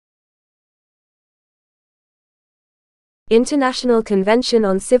International Convention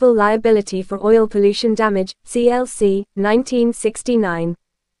on Civil Liability for Oil Pollution Damage, CLC, 1969.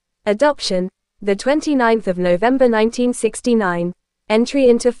 Adoption, the 29th of November 1969. Entry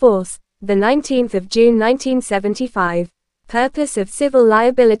into force, the 19th of June 1975. Purpose of Civil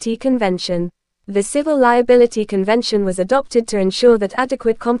Liability Convention. The Civil Liability Convention was adopted to ensure that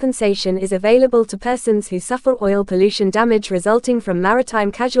adequate compensation is available to persons who suffer oil pollution damage resulting from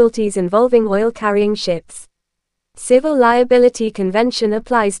maritime casualties involving oil-carrying ships. Civil Liability Convention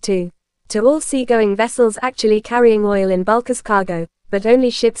applies to all seagoing vessels actually carrying oil in bulk as cargo, but only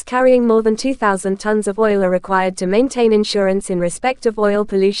ships carrying more than 2,000 tons of oil are required to maintain insurance in respect of oil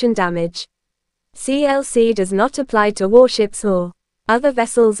pollution damage. CLC does not apply to warships or other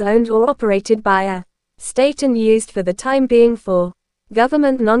vessels owned or operated by a state and used for the time being for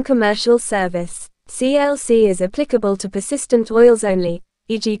government non-commercial service. CLC is applicable to persistent oils only,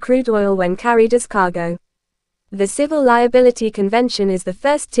 e.g. crude oil when carried as cargo. The Civil Liability Convention is the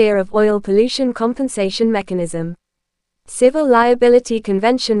first tier of oil pollution compensation mechanism. Civil Liability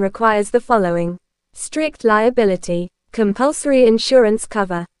Convention requires the following: strict liability, compulsory insurance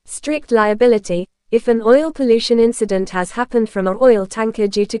cover. Strict liability: if an oil pollution incident has happened from an oil tanker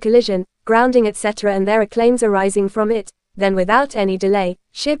due to collision, grounding etc. and there are claims arising from it, then without any delay,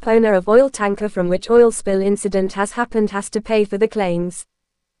 ship owner of oil tanker from which oil spill incident has happened has to pay for the claims.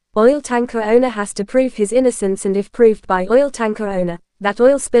 Oil tanker owner has to prove his innocence, and if proved by oil tanker owner that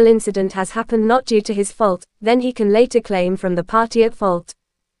oil spill incident has happened not due to his fault, then he can later claim from the party at fault.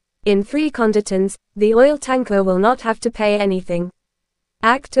 In 3 conditions, the oil tanker will not have to pay anything.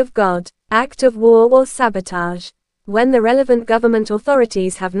 Act of God, act of war or sabotage. When the relevant government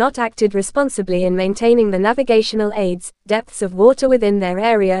authorities have not acted responsibly in maintaining the navigational aids, depths of water within their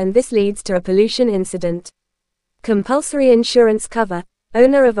area, and this leads to a pollution incident. Compulsory insurance cover.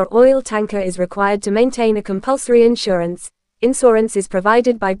 Owner of an oil tanker is required to maintain a compulsory insurance. Insurance is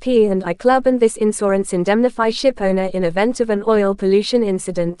provided by P&I Club, and this insurance indemnifies ship owner in event of an oil pollution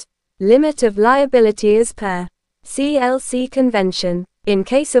incident. Limit of liability as per CLC Convention. In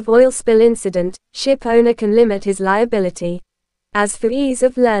case of oil spill incident, ship owner can limit his liability. As for ease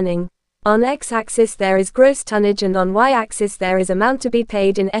of learning, on x-axis there is gross tonnage and on y-axis there is amount to be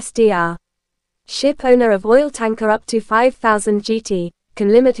paid in SDR. Ship owner of oil tanker up to 5,000 GT can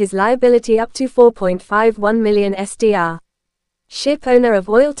limit his liability up to 4.51 million SDR. Ship owner of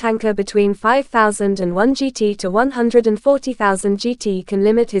oil tanker between 5,000 and 1 GT to 140,000 GT can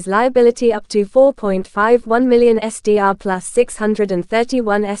limit his liability up to 4.51 million SDR plus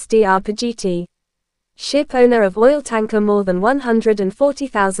 631 SDR per GT. Ship owner of oil tanker more than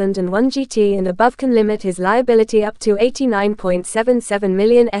 140,000 and 1 GT and above can limit his liability up to 89.77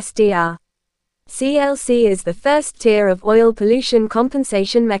 million SDR. CLC is the first tier of oil pollution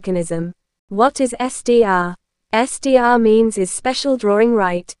compensation mechanism. What is SDR? SDR means is special drawing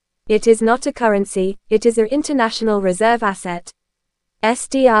right. It is not a currency, it is an international reserve asset.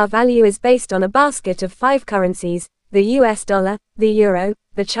 SDR value is based on a basket of 5 currencies: the US dollar, the euro,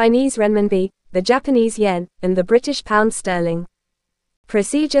 the Chinese renminbi, the Japanese yen, and the British pound sterling.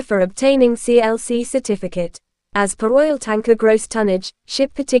 Procedure for obtaining CLC certificate. As per oil tanker gross tonnage,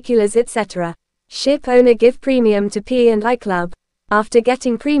 ship particulars etc. Ship owner give premium to P&I Club. After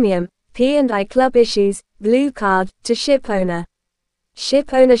getting premium, P&I Club issues blue card to ship owner.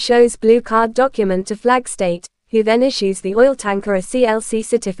 Ship owner shows blue card document to flag state, who then issues the oil tanker a CLC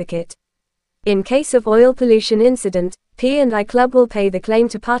certificate. In case of oil pollution incident, P&I Club will pay the claim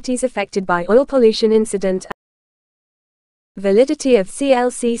to parties affected by oil pollution incident. Validity of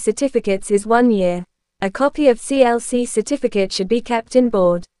CLC certificates is 1 year. A copy of CLC certificate should be kept in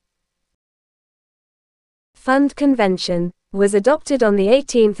board. Fund Convention was adopted on the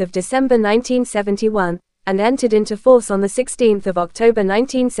 18th of December 1971 and entered into force on the 16th of October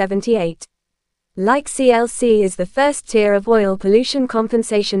 1978. Like CLC is the first tier of oil pollution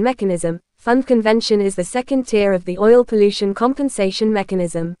compensation mechanism, Fund Convention is the second tier of the oil pollution compensation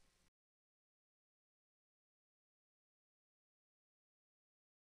mechanism.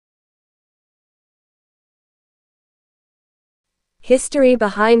 History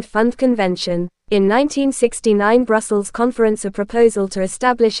behind Fund Convention. In 1969 Brussels Conference a proposal to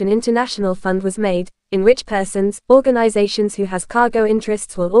establish an international fund was made, in which persons, organizations who has cargo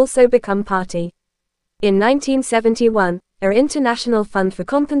interests will also become party. In 1971, an international fund for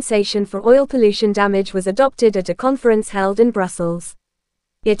compensation for oil pollution damage was adopted at a conference held in Brussels.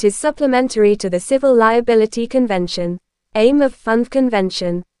 It is supplementary to the Civil Liability Convention. Aim of Fund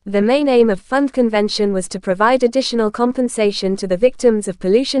Convention. The main aim of Fund Convention was to provide additional compensation to the victims of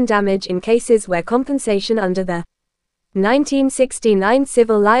pollution damage in cases where compensation under the 1969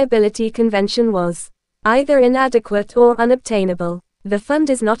 Civil Liability Convention was either inadequate or unobtainable. The fund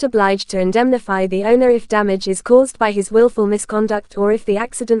is not obliged to indemnify the owner if damage is caused by his willful misconduct or if the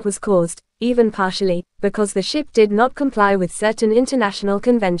accident was caused, even partially, because the ship did not comply with certain international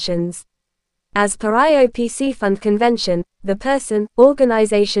conventions. As per IOPC Fund Convention, the person,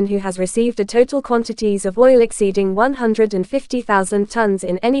 organization who has received a total quantities of oil exceeding 150,000 tons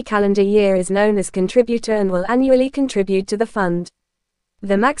in any calendar year is known as contributor and will annually contribute to the fund.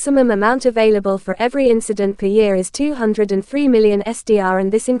 The maximum amount available for every incident per year is 203 million SDR,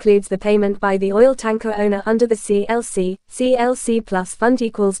 and this includes the payment by the oil tanker owner under the CLC plus fund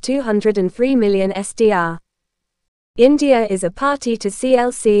equals 203 million SDR. India is a party to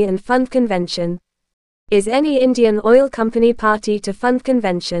CLC and Fund Convention. Is any Indian oil company party to Fund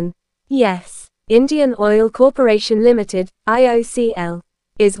Convention? Yes. Indian Oil Corporation Limited, IOCL,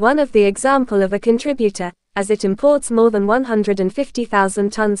 is one of the example of a contributor, as it imports more than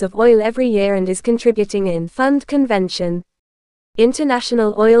 150,000 tons of oil every year and is contributing in Fund Convention.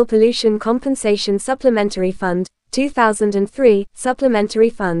 International Oil Pollution Compensation Supplementary Fund, 2003, Supplementary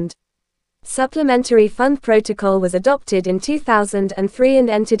Fund. Supplementary Fund Protocol was adopted in 2003 and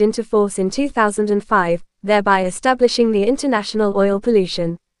entered into force in 2005, thereby establishing the International Oil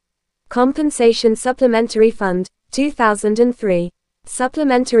Pollution Compensation Supplementary Fund, 2003.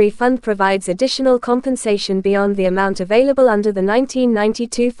 Supplementary fund provides additional compensation beyond the amount available under the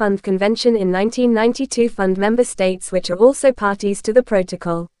 1992 Fund Convention in 1992 fund member states which are also parties to the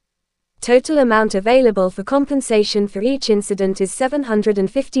protocol. Total amount available for compensation for each incident is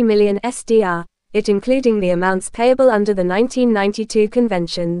 750 million SDR, it including the amounts payable under the 1992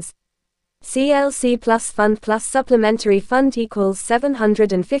 conventions. CLC plus fund plus supplementary fund equals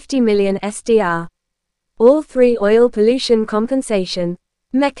 750 million SDR. All three oil pollution compensation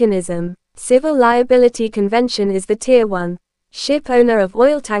mechanism. Civil Liability Convention is the Tier 1. Ship owner of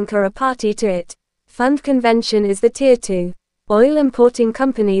oil tanker a party to it. Fund Convention is the Tier 2. Oil importing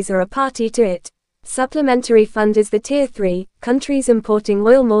companies are a party to it. Supplementary Fund is the Tier 3, countries importing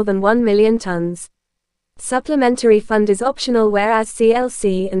oil more than 1 million tons. Supplementary Fund is optional whereas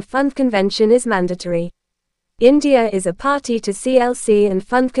CLC and Fund Convention is mandatory. India is a party to CLC and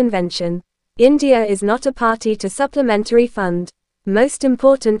Fund Convention. India is not a party to Supplementary Fund. Most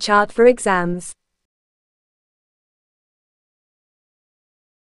important chart for exams.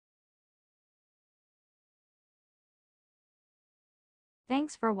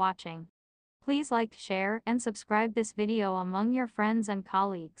 Thanks for watching. Please like, share, and subscribe this video among your friends and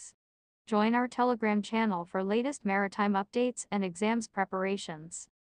colleagues. Join our Telegram channel for latest maritime updates and exams preparations.